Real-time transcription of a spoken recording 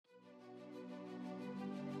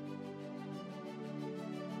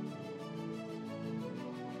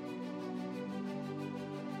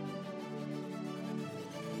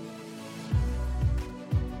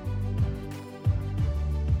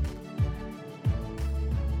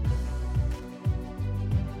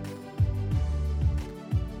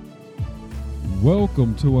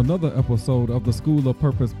Welcome to another episode of the School of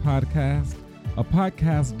Purpose podcast, a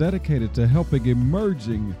podcast dedicated to helping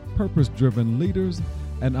emerging purpose-driven leaders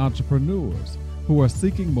and entrepreneurs who are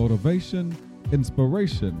seeking motivation,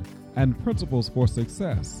 inspiration, and principles for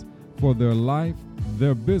success for their life,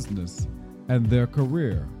 their business, and their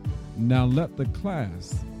career. Now let the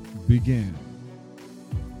class begin.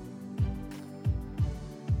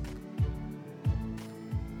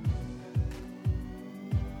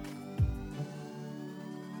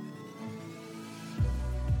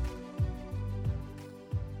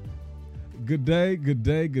 Good day, good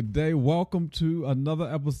day, good day. Welcome to another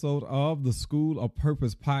episode of the School of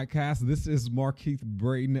Purpose podcast. This is Markeith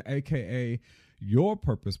Brayton, aka your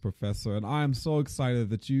Purpose Professor, and I am so excited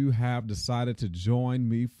that you have decided to join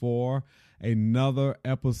me for another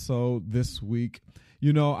episode this week.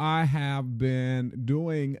 You know, I have been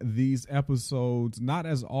doing these episodes not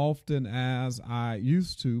as often as I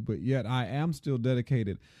used to, but yet I am still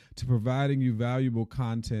dedicated to providing you valuable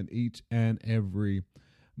content each and every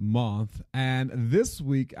month. And this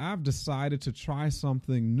week I've decided to try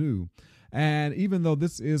something new. And even though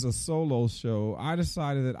this is a solo show, I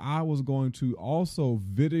decided that I was going to also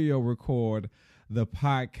video record the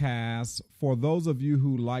podcast for those of you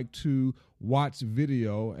who like to watch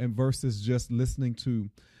video and versus just listening to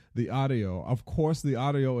the audio. Of course, the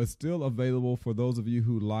audio is still available for those of you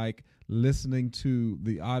who like listening to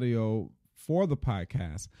the audio for the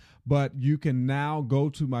podcast, but you can now go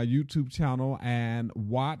to my YouTube channel and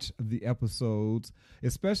watch the episodes,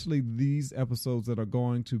 especially these episodes that are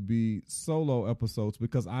going to be solo episodes,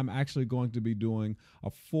 because I'm actually going to be doing a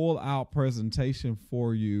full out presentation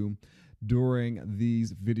for you during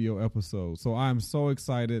these video episodes. So I'm so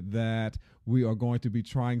excited that we are going to be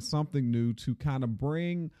trying something new to kind of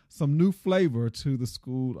bring some new flavor to the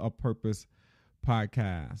School of Purpose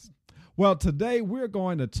podcast. Well, today we're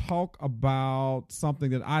going to talk about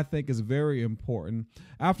something that I think is very important.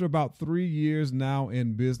 After about 3 years now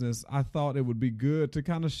in business, I thought it would be good to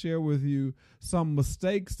kind of share with you some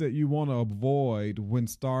mistakes that you want to avoid when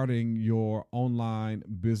starting your online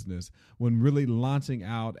business, when really launching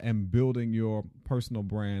out and building your personal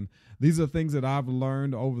brand. These are things that I've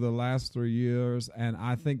learned over the last 3 years, and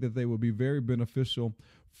I think that they will be very beneficial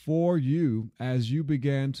for you as you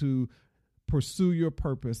begin to pursue your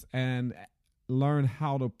purpose and learn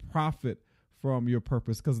how to profit from your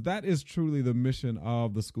purpose, because that is truly the mission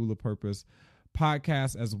of the School of Purpose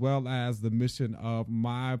podcast, as well as the mission of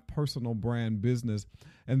my personal brand business.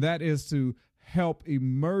 And that is to help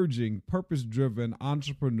emerging purpose-driven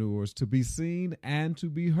entrepreneurs to be seen and to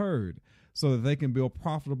be heard so that they can build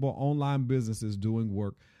profitable online businesses doing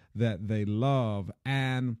work that they love.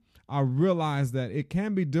 And I realize that it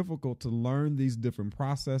can be difficult to learn these different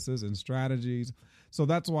processes and strategies. So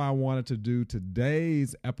that's why I wanted to do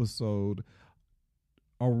today's episode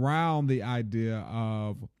around the idea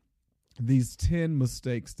of these 10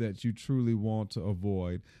 mistakes that you truly want to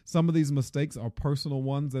avoid. Some of these mistakes are personal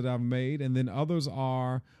ones that I've made, and then others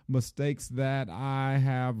are mistakes that I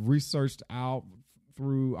have researched out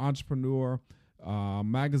through Entrepreneur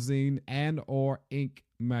Magazine and or Inc.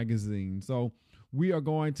 Magazine. So we are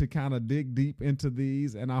going to kind of dig deep into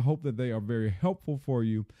these, and I hope that they are very helpful for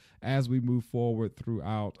you as we move forward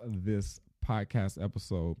throughout this podcast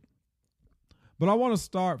episode. But I want to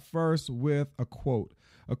start first with a quote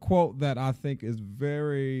that I think is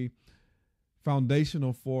very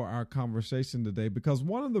foundational for our conversation today, because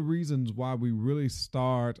one of the reasons why we really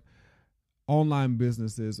start online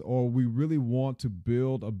businesses, or we really want to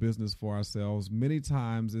build a business for ourselves many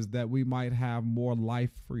times, is that we might have more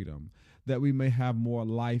life freedom, that we may have more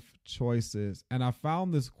life choices. And I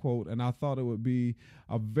found this quote, and I thought it would be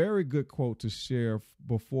a very good quote to share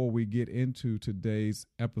before we get into today's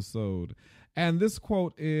episode. And this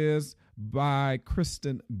quote is by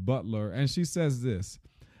Kristen Butler, and she says this: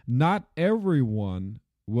 "Not everyone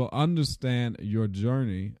will understand your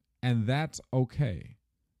journey, and that's okay.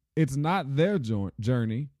 It's not their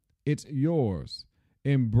journey, it's yours.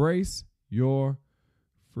 Embrace your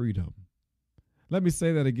freedom." Let me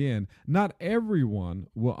say that again. Not everyone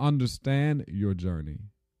will understand your journey.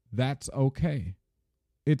 That's okay.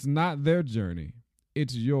 It's not their journey,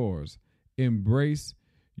 it's yours. Embrace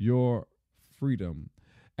your freedom.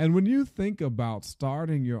 And when you think about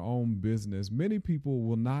starting your own business, many people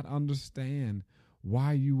will not understand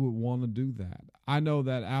why you would want to do that. I know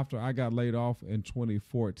that after I got laid off in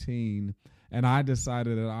 2014 and I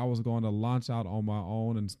decided that I was going to launch out on my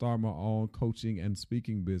own and start my own coaching and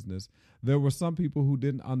speaking business, there were some people who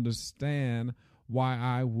didn't understand why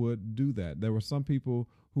I would do that. There were some people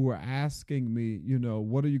who were asking me,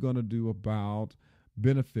 what are you going to do about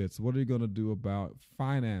benefits? What are you going to do about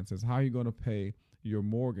finances? How are you going to pay your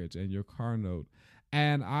mortgage and your car note?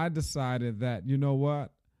 And I decided that, you know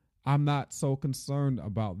what? I'm not so concerned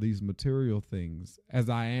about these material things as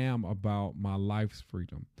I am about my life's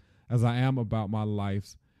freedom, as I am about my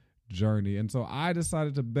life's journey. And so I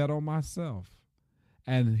decided to bet on myself.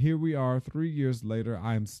 And here we are 3 years later.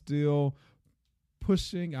 I'm still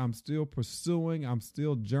pushing, I'm still pursuing, I'm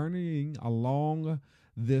still journeying along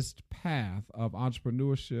this path of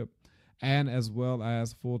entrepreneurship and as well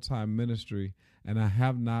as full-time ministry. And I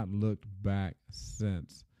have not looked back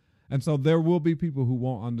since. And so there will be people who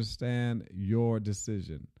won't understand your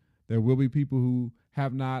decision. There will be people who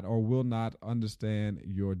have not or will not understand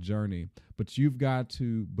your journey. But you've got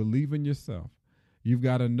to believe in yourself. You've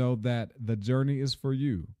got to know that the journey is for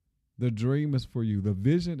you. The dream is for you. The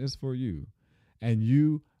vision is for you. And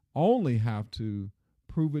you only have to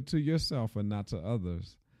prove it to yourself and not to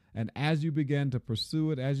others. And as you begin to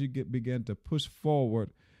pursue it, as you begin to push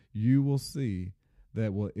forward, you will see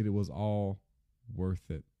that it was all worth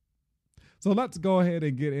it. So let's go ahead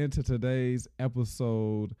and get into today's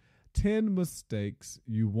episode, 10 mistakes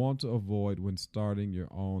you want to avoid when starting your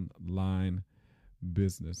online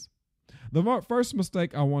business. The first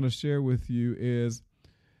mistake I want to share with you is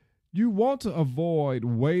you want to avoid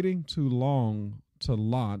waiting too long to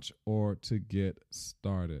launch or to get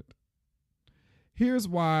started. Here's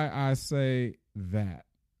why I say that.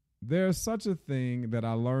 There's such a thing that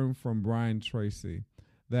I learned from Brian Tracy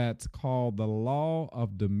that's called the law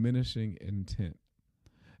of diminishing intent.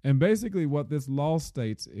 And basically what this law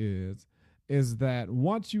states is that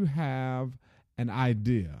once you have an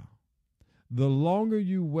idea, the longer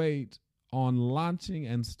you wait on launching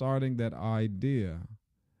and starting that idea,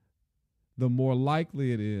 the more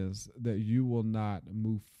likely it is that you will not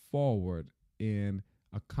move forward in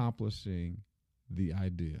accomplishing the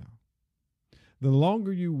idea. The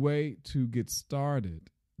longer you wait to get started,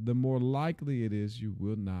 the more likely it is you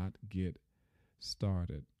will not get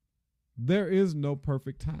started. There is no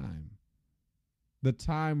perfect time. The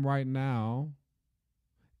time right now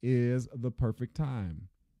is the perfect time.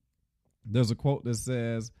 There's a quote that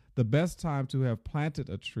says, the best time to have planted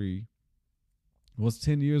a tree was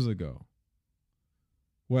 10 years ago.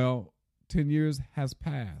 Well, 10 years has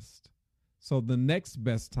passed. So the next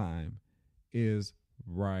best time is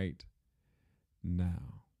right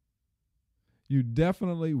now. You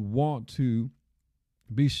definitely want to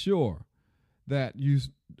be sure that you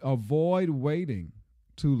avoid waiting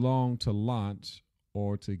too long to launch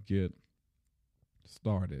or to get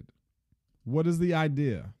started. What is the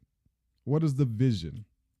idea? What is the vision?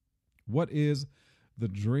 What is the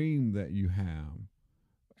dream that you have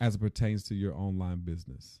as it pertains to your online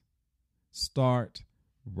business? Start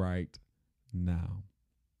right now.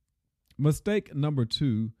 Mistake number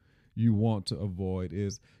 2 you want to avoid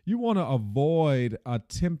is you want to avoid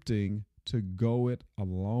attempting to go it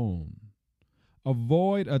alone.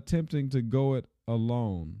 Avoid attempting to go it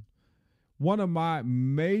alone. One of my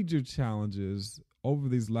major challenges over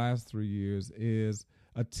these last 3 years is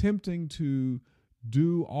attempting to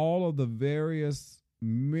do all of the various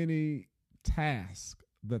many tasks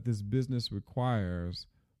that this business requires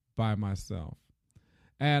by myself.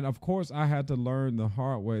 And of course, I had to learn the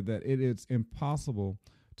hard way that it is impossible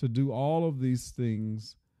to do all of these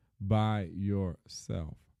things by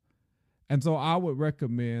yourself. And so I would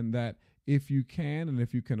recommend that if you can and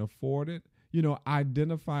if you can afford it,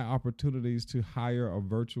 identify opportunities to hire a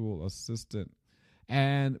virtual assistant.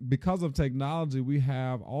 And because of technology, we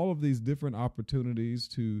have all of these different opportunities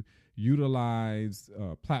to utilize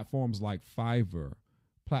platforms like Fiverr,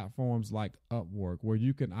 platforms like Upwork, where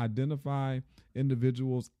you can identify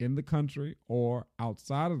individuals in the country or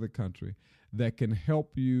outside of the country that can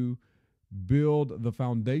help you build the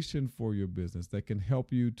foundation for your business, that can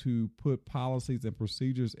help you to put policies and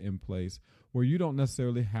procedures in place where you don't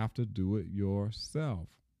necessarily have to do it yourself.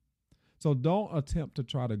 So don't attempt to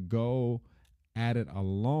try to go at it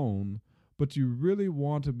alone, but you really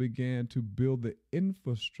want to begin to build the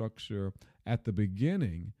infrastructure at the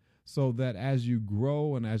beginning so that as you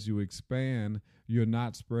grow and as you expand, you're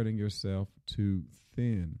not spreading yourself too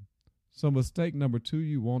thin. So mistake number 2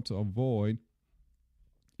 you want to avoid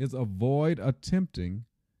is avoid attempting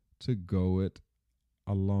to go it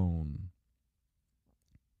alone.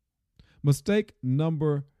 Mistake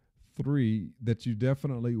number 3 that you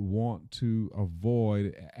definitely want to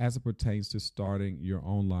avoid as it pertains to starting your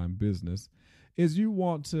online business is you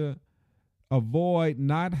want to avoid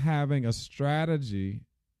not having a strategy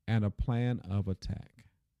and a plan of attack.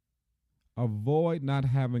 Avoid not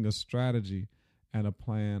having a strategy and a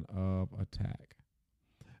plan of attack.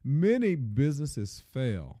 Many businesses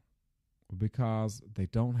fail because they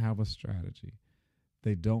don't have a strategy.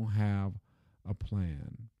 They don't have a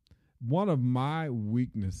plan. One of my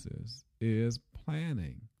weaknesses is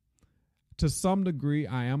planning. To some degree,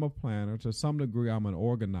 I am a planner. To some degree, I'm an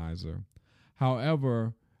organizer.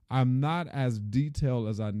 However, I'm not as detailed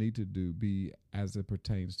as I need to be as it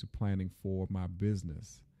pertains to planning for my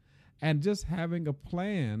business. And just having a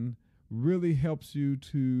plan really helps you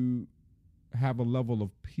to have a level of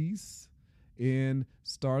peace in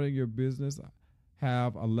starting your business,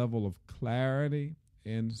 have a level of clarity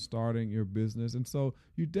in starting your business. And so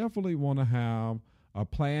you definitely want to have a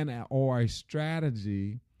plan or a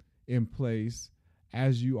strategy in place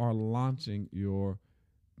as you are launching your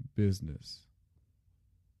business.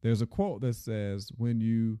 There's a quote that says, when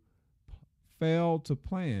you fail to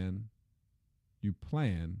plan, you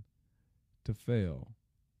plan to fail.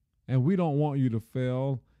 And we don't want you to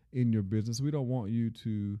fail in your business. We don't want you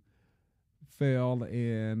to fail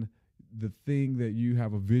in the thing that you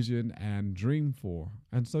have a vision and dream for.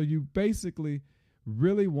 And so you basically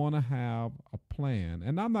really want to have a plan.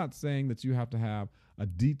 And I'm not saying that you have to have a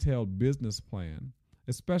detailed business plan,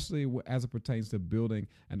 especially as it pertains to building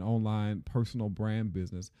an online personal brand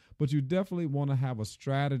business. But you definitely want to have a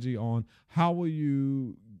strategy on how will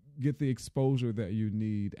you get the exposure that you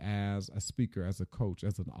need as a speaker, as a coach,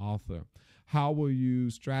 as an author. How will you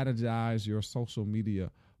strategize your social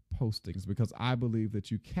media postings? Because I believe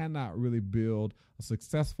that you cannot really build a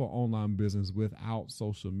successful online business without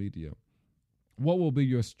social media. What will be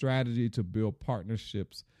your strategy to build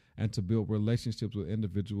partnerships and to build relationships with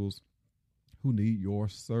individuals who need your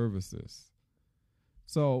services?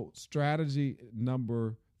 So strategy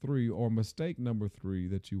number 3, or mistake number 3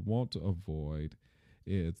 that you want to avoid,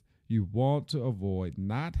 is you want to avoid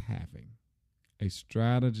not having a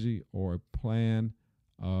strategy or a plan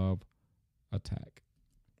of attack.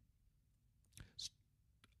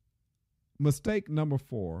 Mistake number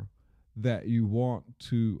 4 that you want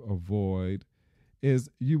to avoid is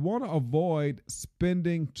you want to avoid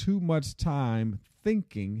spending too much time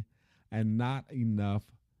thinking and not enough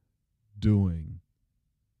doing.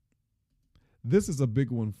 This is a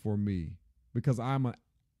big one for me because I'm an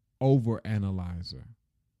overanalyzer.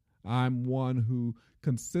 I'm one who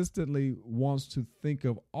consistently wants to think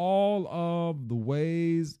of all of the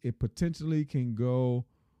ways it potentially can go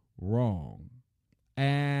wrong.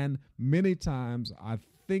 And many times I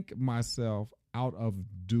think myself out of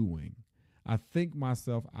doing. I think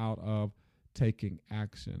myself out of taking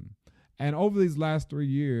action. And over these last 3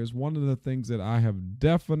 years, one of the things that I have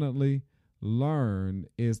definitely learned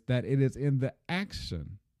is that it is in the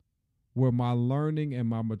action where my learning and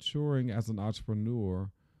my maturing as an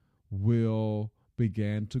entrepreneur will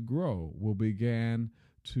begin to grow, will begin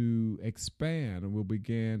to expand, and will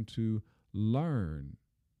begin to learn.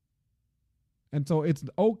 And so it's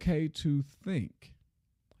okay to think.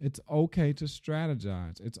 It's okay to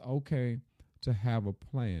strategize. It's okay to have a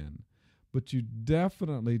plan. But you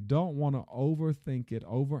definitely don't want to overthink it,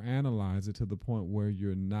 overanalyze it to the point where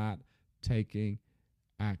you're not taking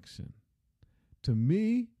action. To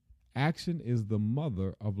me, action is the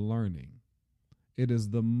mother of learning. It is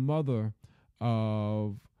the mother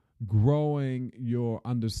of growing your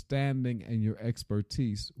understanding and your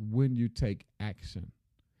expertise when you take action.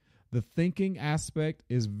 The thinking aspect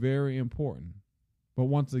is very important. But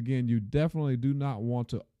once again, you definitely do not want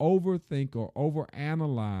to overthink or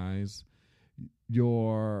overanalyze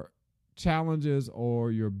your challenges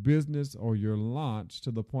or your business or your launch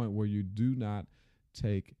to the point where you do not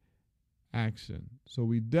take action. So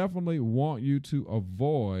we definitely want you to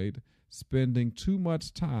avoid spending too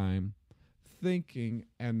much time thinking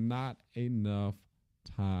and not enough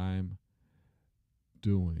time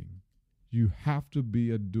doing. You have to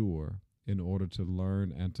be a doer in order to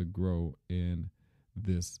learn and to grow in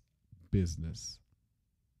this business.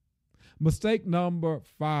 Mistake number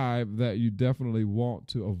 5 that you definitely want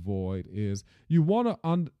to avoid is you want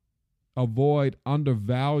to avoid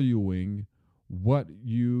undervaluing what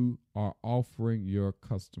you are offering your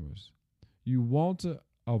customers. You want to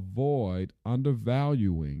avoid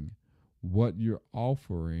undervaluing what you're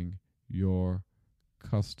offering your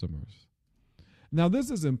customers. Now,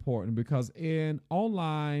 this is important because in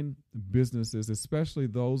online businesses, especially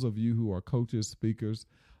those of you who are coaches, speakers,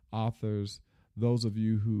 authors, those of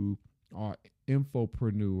you who are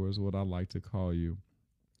infopreneurs, what I like to call you,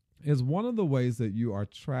 is one of the ways that you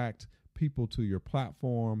attract people to your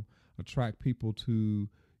platform, attract people to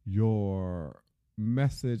your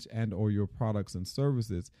message and or your products and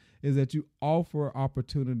services, is that you offer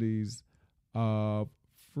opportunities of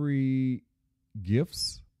free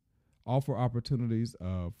gifts, offer opportunities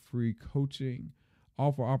of free coaching,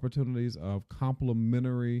 offer opportunities of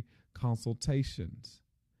complimentary consultations.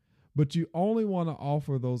 But you only want to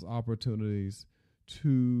offer those opportunities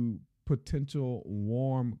to potential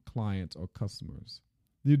warm clients or customers.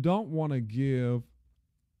 You don't want to give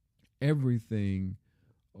everything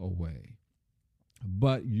away.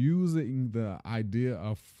 But using the idea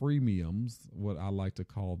of freemiums, what I like to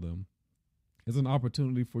call them, is an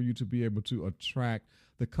opportunity for you to be able to attract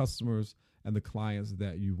the customers and the clients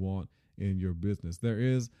that you want in your business. There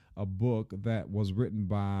is a book that was written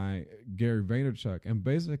by Gary Vaynerchuk, and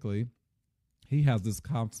basically he has this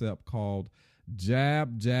concept called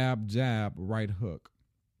jab, jab, jab, right hook.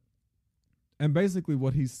 And basically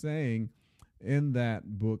what he's saying in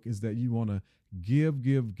that book is that you want to give,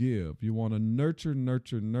 give, give. You want to nurture,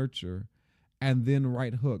 nurture, nurture, and then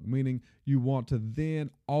right hook, meaning you want to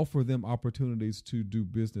then offer them opportunities to do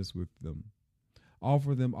business with them.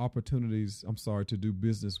 Offer them opportunities, to do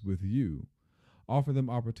business with you. Offer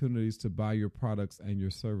them opportunities to buy your products and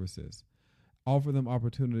your services. Offer them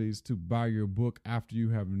opportunities to buy your book after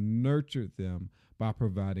you have nurtured them by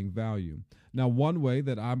providing value. Now, one way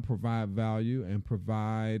that I provide value and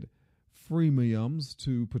provide freemiums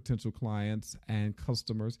to potential clients and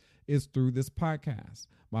customers is through this podcast.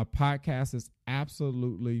 My podcast is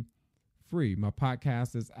absolutely free. My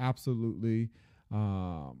podcast is absolutely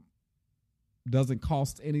doesn't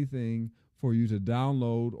cost anything for you to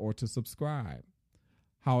download or to subscribe.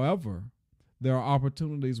 However, there are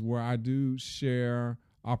opportunities where I do share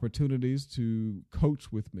opportunities to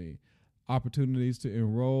coach with me, opportunities to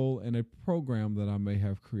enroll in a program that I may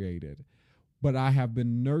have created. But I have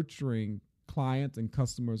been nurturing clients and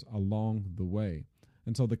customers along the way.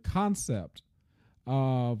 And so the concept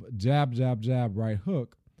of jab, jab, jab, right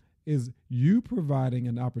hook is you providing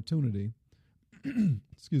an opportunity,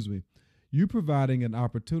 you providing an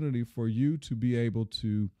opportunity for you to be able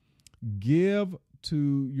to give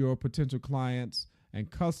to your potential clients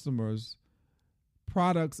and customers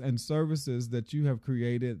products and services that you have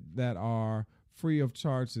created that are free of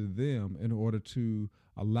charge to them in order to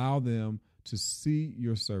allow them to see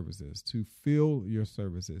your services, to feel your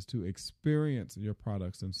services, to experience your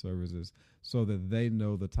products and services so that they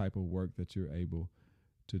know the type of work that you're able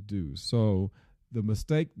to do. So the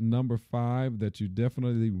mistake number 5 that you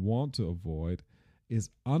definitely want to avoid is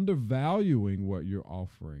undervaluing what you're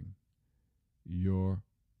offering your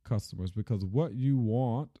customers, because what you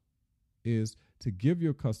want is to give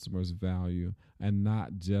your customers value and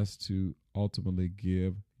not just to ultimately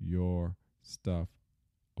give your stuff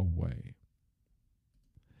away.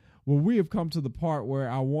 Well, we have come to the part where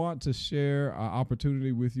I want to share an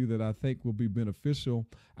opportunity with you that I think will be beneficial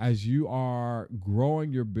as you are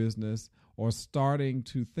growing your business or starting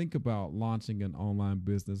to think about launching an online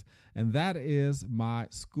business. And that is my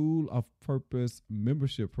School of Purpose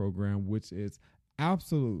membership program, which is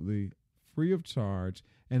absolutely free of charge.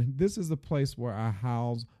 And this is a place where I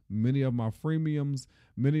house many of my freemiums,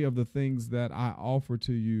 many of the things that I offer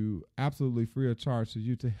to you absolutely free of charge to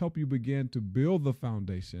you to help you begin to build the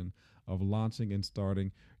foundation of launching and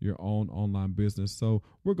starting your own online business. So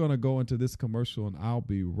we're going to go into this commercial and I'll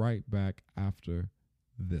be right back after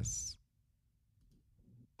this.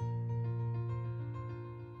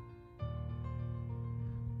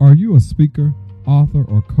 Are you a speaker, author,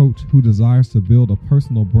 or coach who desires to build a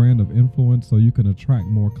personal brand of influence so you can attract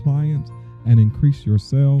more clients and increase your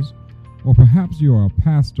sales? Or perhaps you are a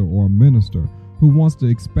pastor or a minister who wants to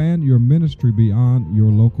expand your ministry beyond your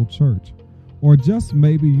local church. Or just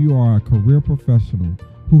maybe you are a career professional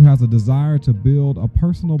who has a desire to build a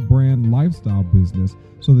personal brand lifestyle business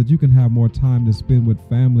so that you can have more time to spend with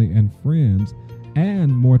family and friends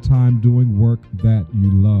and more time doing work that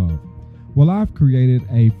you love. Well, I've created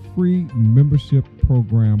a free membership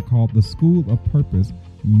program called the School of Purpose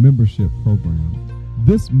Membership Program.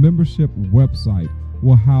 This membership website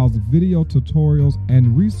will house video tutorials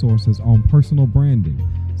and resources on personal branding,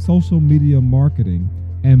 social media marketing,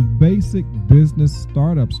 and basic business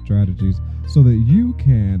startup strategies so that you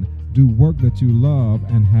can do work that you love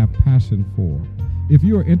and have passion for. If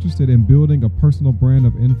you are interested in building a personal brand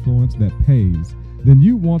of influence that pays, then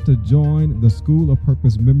you want to join the School of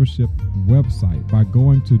Purpose membership website by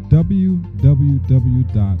going to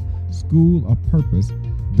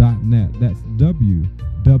www.schoolofpurpose.net. That's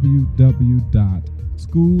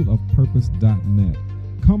www.schoolofpurpose.net.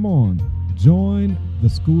 Come on, join the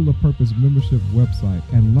School of Purpose membership website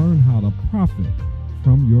and learn how to profit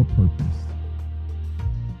from your purpose.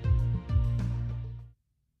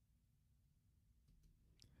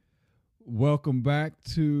 Welcome back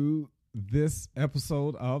to this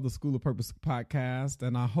episode of the School of Purpose podcast,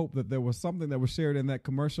 and I hope that there was something that was shared in that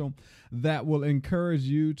commercial that will encourage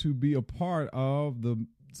you to be a part of the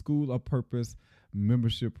School of Purpose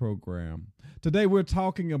membership program. Today, we're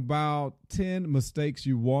talking about 10 mistakes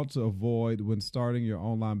you want to avoid when starting your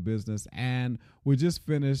online business, and we just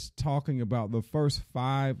finished talking about the first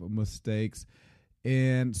 5 mistakes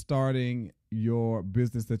in starting your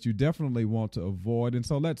business that you definitely want to avoid. And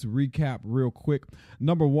so let's recap real quick.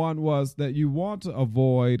 Number 1 was that you want to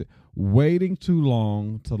avoid waiting too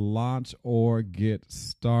long to launch or get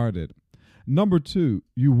started. Number 2,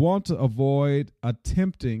 you want to avoid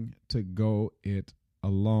attempting to go it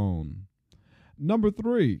alone. Number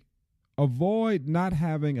 3, avoid not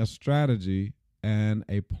having a strategy and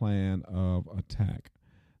a plan of attack.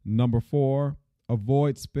 Number 4,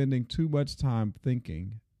 avoid spending too much time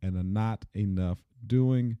thinking and not enough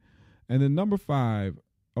doing. And then number 5,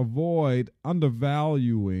 avoid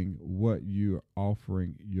undervaluing what you're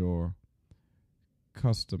offering your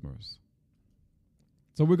customers.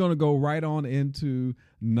 So we're going to go right on into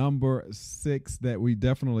number 6 that we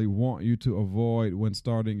definitely want you to avoid when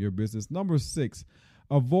starting your business. Number 6,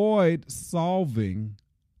 avoid solving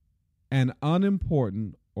an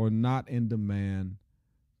unimportant or not in demand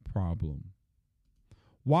problem.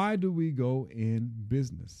 Why do we go in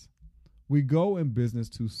business? We go in business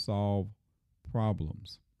to solve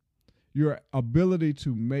problems. Your ability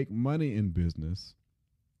to make money in business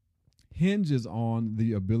hinges on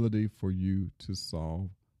the ability for you to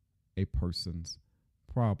solve a person's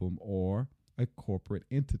problem or a corporate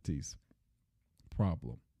entity's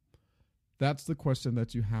problem. That's the question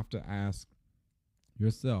that you have to ask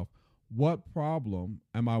yourself. What problem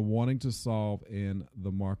am I wanting to solve in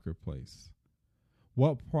the marketplace?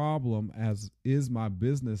 What problem is my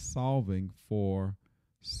business solving for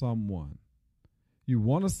someone? You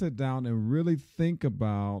want to sit down and really think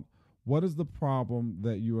about what is the problem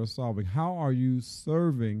that you are solving? How are you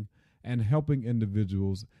serving and helping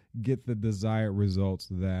individuals get the desired results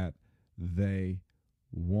that they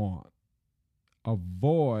want?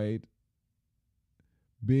 Avoid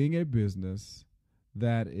being a business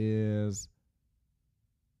that is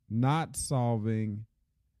not solving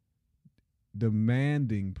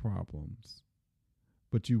demanding problems,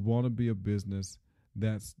 but you want to be a business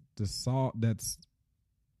that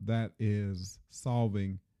is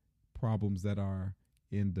solving problems that are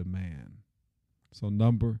in demand. So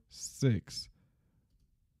number 6,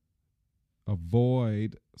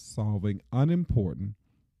 avoid solving unimportant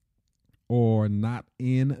or not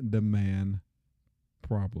in demand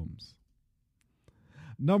problems.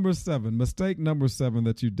 Number 7, mistake number 7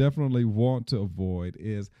 that you definitely want to avoid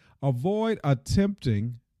is avoid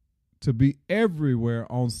attempting to be everywhere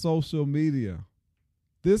on social media.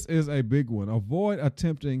 This is a big one. Avoid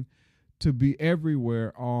attempting to be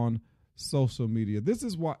everywhere on social media. This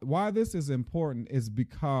is why this is important is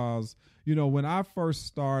because, when I first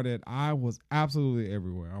started, I was absolutely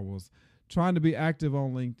everywhere. I was trying to be active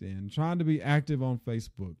on LinkedIn, trying to be active on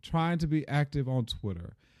Facebook, trying to be active on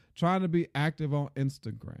Twitter, trying to be active on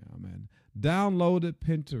Instagram, and downloaded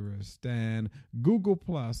Pinterest and Google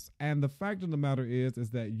Plus. And the fact of the matter is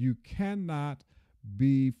that you cannot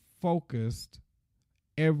be focused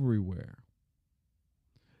everywhere.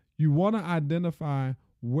 You want to identify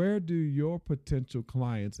where do your potential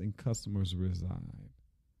clients and customers reside.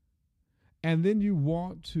 And then you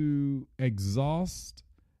want to exhaust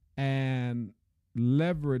and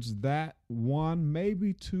leverage that 1,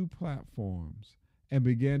 maybe 2 platforms and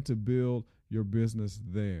begin to build your business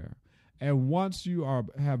there. And once you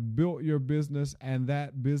have built your business and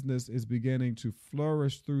that business is beginning to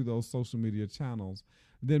flourish through those social media channels,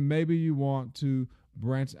 then maybe you want to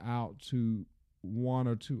branch out to 1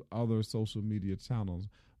 or 2 other social media channels.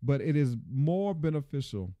 But it is more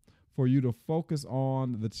beneficial for you to focus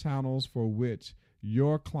on the channels for which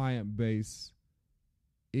your client base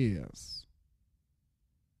is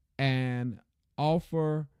and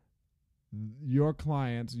offer your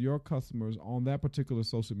clients, your customers on that particular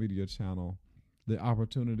social media channel the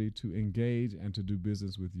opportunity to engage and to do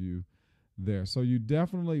business with you there. So you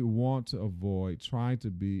definitely want to avoid trying to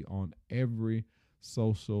be on every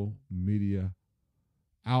social media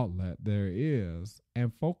outlet there is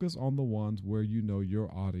and focus on the ones where you know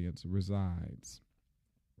your audience resides.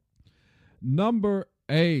 Number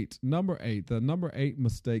 8, the number 8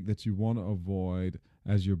 mistake that you want to avoid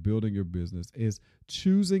as you're building your business is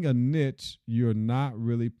choosing a niche you're not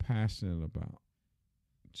really passionate about.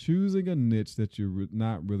 Choosing a niche that you're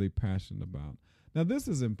not really passionate about. Now, this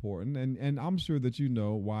is important, and I'm sure that you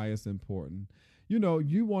know why it's important. You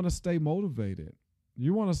want to stay motivated.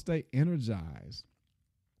 You want to stay energized.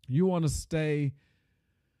 You want to stay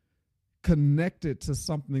connected to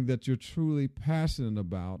something that you're truly passionate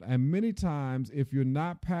about. And many times, if you're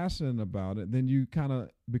not passionate about it, then you kind of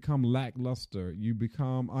become lackluster. You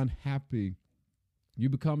become unhappy. You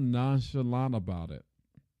become nonchalant about it.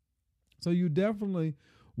 So you definitely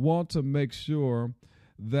want to make sure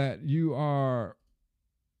that you are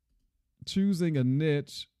choosing a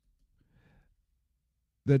niche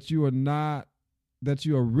that you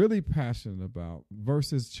are really passionate about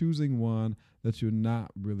versus choosing one that you're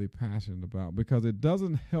not really passionate about, because it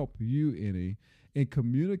doesn't help you any in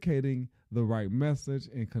communicating the right message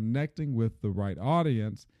and connecting with the right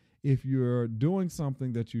audience if you're doing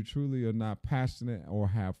something that you truly are not passionate or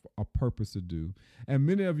have a purpose to do. And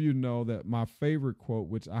many of you know that my favorite quote,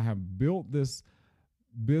 which I have built this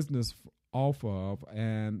business off of,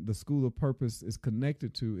 and the School of Purpose is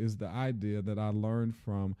connected to, is the idea that I learned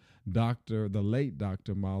from the late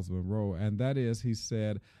Dr. Miles Monroe. And that is, he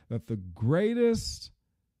said that the greatest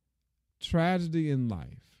tragedy in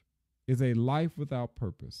life is a life without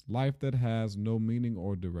purpose, life that has no meaning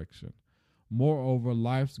or direction. Moreover,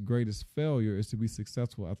 life's greatest failure is to be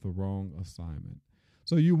successful at the wrong assignment.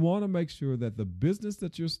 So you want to make sure that the business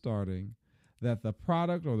that you're starting, that the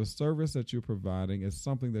product or the service that you're providing is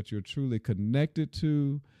something that you're truly connected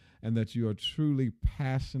to and that you are truly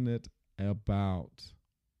passionate about.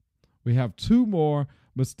 We have 2 more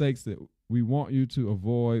mistakes that we want you to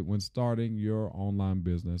avoid when starting your online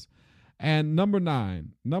business. And number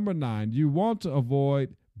nine, you want to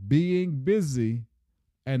avoid being busy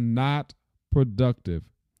and not productive.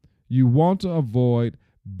 You want to avoid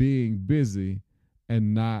being busy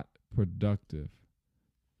and not productive.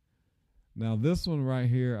 Now, this one right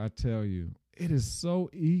here, I tell you, it is so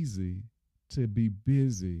easy to be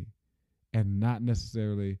busy and not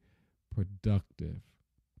necessarily productive.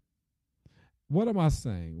 What am I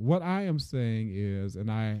saying? What I am saying is, and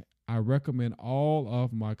I recommend all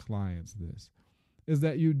of my clients this, is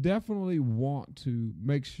that you definitely want to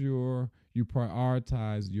make sure you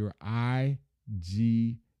prioritize your IGAs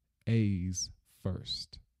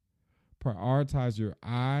first. Prioritize your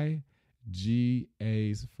IGAs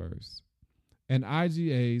first. And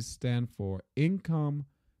IGAs stand for income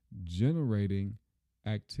generating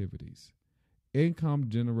activities. Income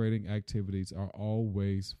generating activities are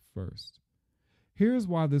always first. Here's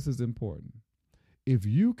why this is important. If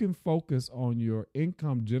you can focus on your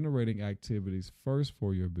income generating activities first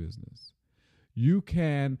for your business, you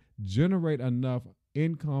can generate enough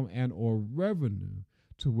income and or revenue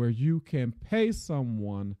to where you can pay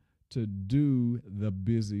someone to do the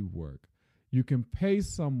busy work. You can pay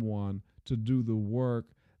someone to do the work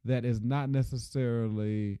that is not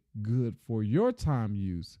necessarily good for your time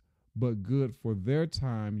use, but good for their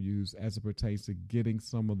time use as it pertains to getting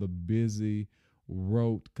some of the busy,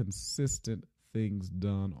 rote, consistent things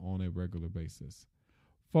done on a regular basis.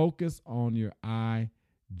 Focus on your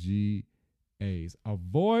IGAs.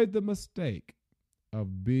 Avoid the mistake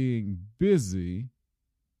of being busy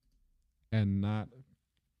and not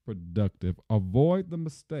productive. Avoid the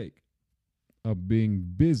mistake of being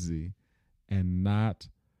busy and not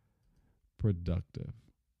productive.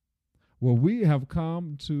 Well, we have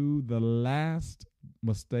come to the last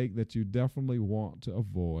mistake that you definitely want to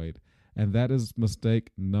avoid, and that is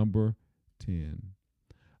mistake number 10.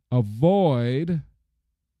 Avoid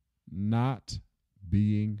not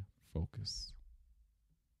being focused.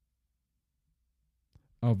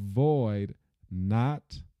 Avoid not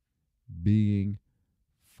being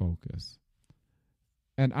focused.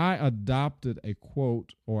 And I adopted a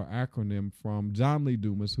quote or acronym from John Lee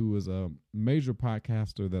Dumas, who is a major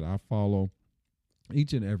podcaster that I follow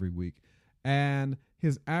each and every week. And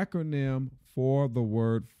his acronym for the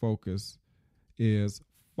word focus is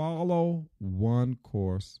follow one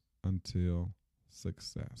course until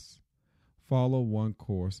success. Follow one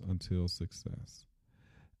course until success.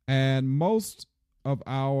 And most of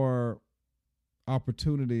our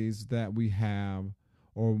opportunities that we have,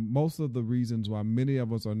 or most of the reasons why many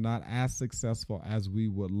of us are not as successful as we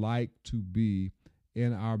would like to be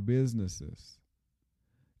in our businesses,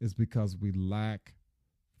 is because we lack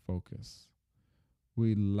focus.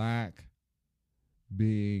 We lack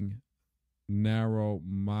being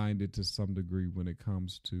narrow-minded to some degree when it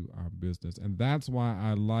comes to our business. And that's why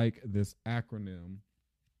I like this acronym,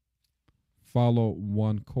 follow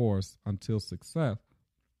one course until success,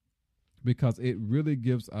 because it really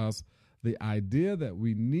gives us the idea that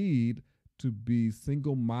we need to be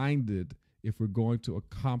single-minded if we're going to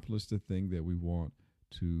accomplish the thing that we want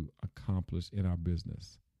to accomplish in our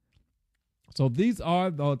business. So these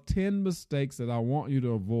are the 10 mistakes that I want you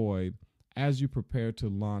to avoid as you prepare to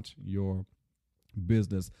launch your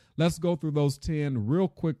business. Let's go through those 10 real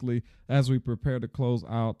quickly as we prepare to close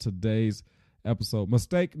out today's episode.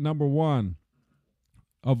 Mistake number 1,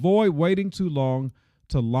 avoid waiting too long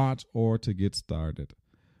to launch or to get started.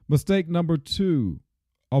 Mistake number 2,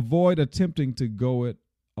 avoid attempting to go it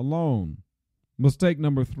alone. Mistake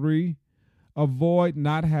number 3, avoid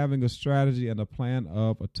not having a strategy and a plan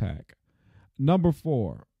of attack. Number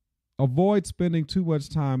 4, avoid spending too much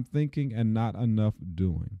time thinking and not enough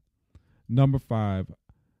doing. Number 5,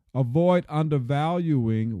 avoid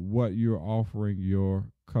undervaluing what you're offering your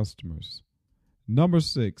customers. Number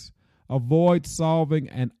 6, avoid solving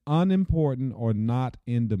an unimportant or not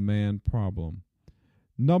in demand problem.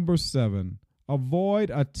 Number 7, avoid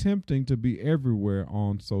attempting to be everywhere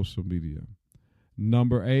on social media.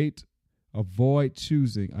 Number 8, avoid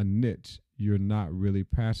choosing a niche you're not really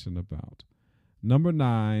passionate about. Number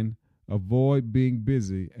 9, avoid being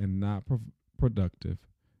busy and not productive.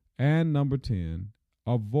 And number 10,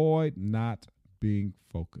 avoid not being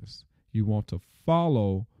focused. You want to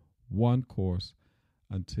follow one course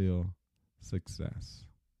until success.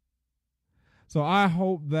 So I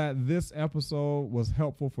hope that this episode was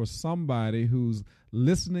helpful for somebody who's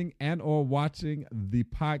listening and or watching the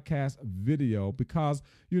podcast video, because,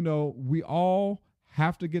 we all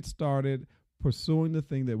have to get started pursuing the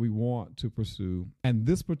thing that we want to pursue. And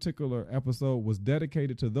this particular episode was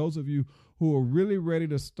dedicated to those of you who are really ready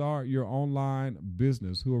to start your online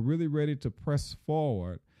business, who are really ready to press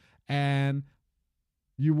forward, and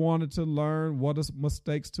you wanted to learn what are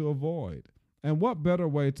mistakes to avoid. And what better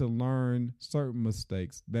way to learn certain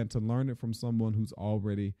mistakes than to learn it from someone who's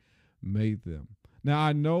already made them? Now,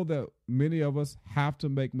 I know that many of us have to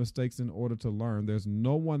make mistakes in order to learn. There's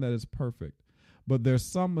no one that is perfect, but there's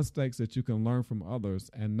some mistakes that you can learn from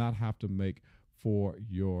others and not have to make for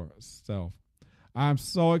yourself. I'm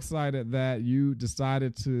so excited that you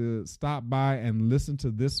decided to stop by and listen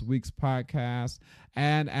to this week's podcast.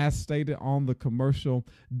 And as stated on the commercial,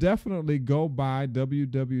 definitely go by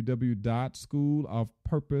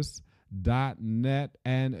www.schoolofpurpose.net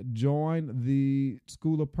and join the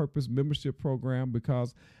School of Purpose membership program,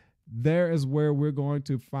 because there is where we're going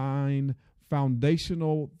to find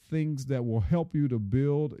foundational things that will help you to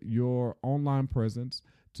build your online presence,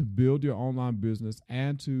 to build your online business,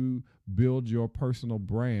 and to build your personal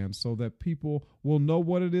brand, so that people will know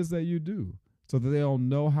what it is that you do, so that they'll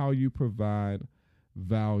know how you provide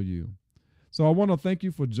value. So I want to thank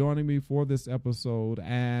you for joining me for this episode,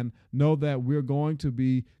 and know that we're going to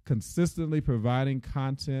be consistently providing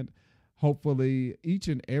content, hopefully each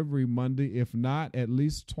and every Monday, if not at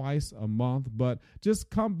least twice a month. But just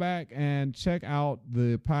come back and check out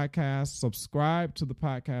the podcast, subscribe to the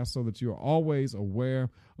podcast, so that you're always aware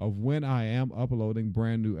of when I am uploading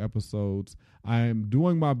brand new episodes. I am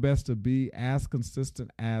doing my best to be as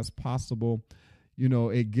consistent as possible.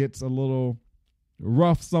 It gets a little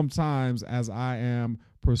rough sometimes as I am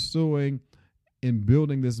pursuing in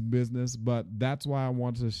building this business, but that's why I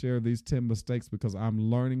wanted to share these 10 mistakes, because I'm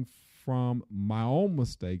learning from my own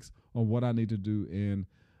mistakes on what I need to do in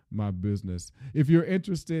my business. If you're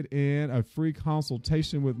interested in a free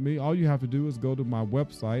consultation with me, all you have to do is go to my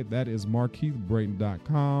website. That is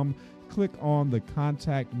markeithbrayton.com. Click on the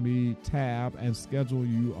Contact Me tab and schedule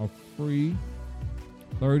you a free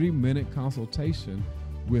 30-minute consultation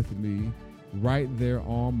with me right there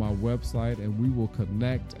on my website, and we will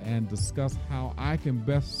connect and discuss how I can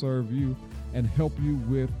best serve you and help you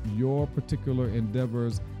with your particular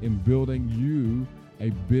endeavors in building you a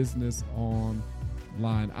business online.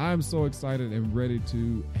 I'm so excited and ready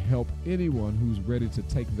to help anyone who's ready to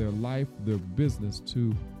take their life, their business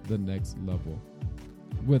to the next level.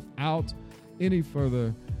 Without any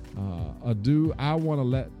further ado, I want to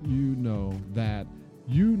let you know that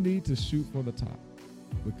you need to shoot for the top,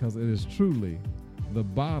 because it is truly the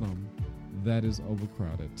bottom that is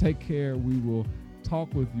overcrowded. Take care. We will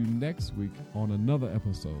talk with you next week on another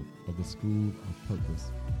episode of the School of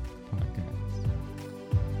Purpose podcast.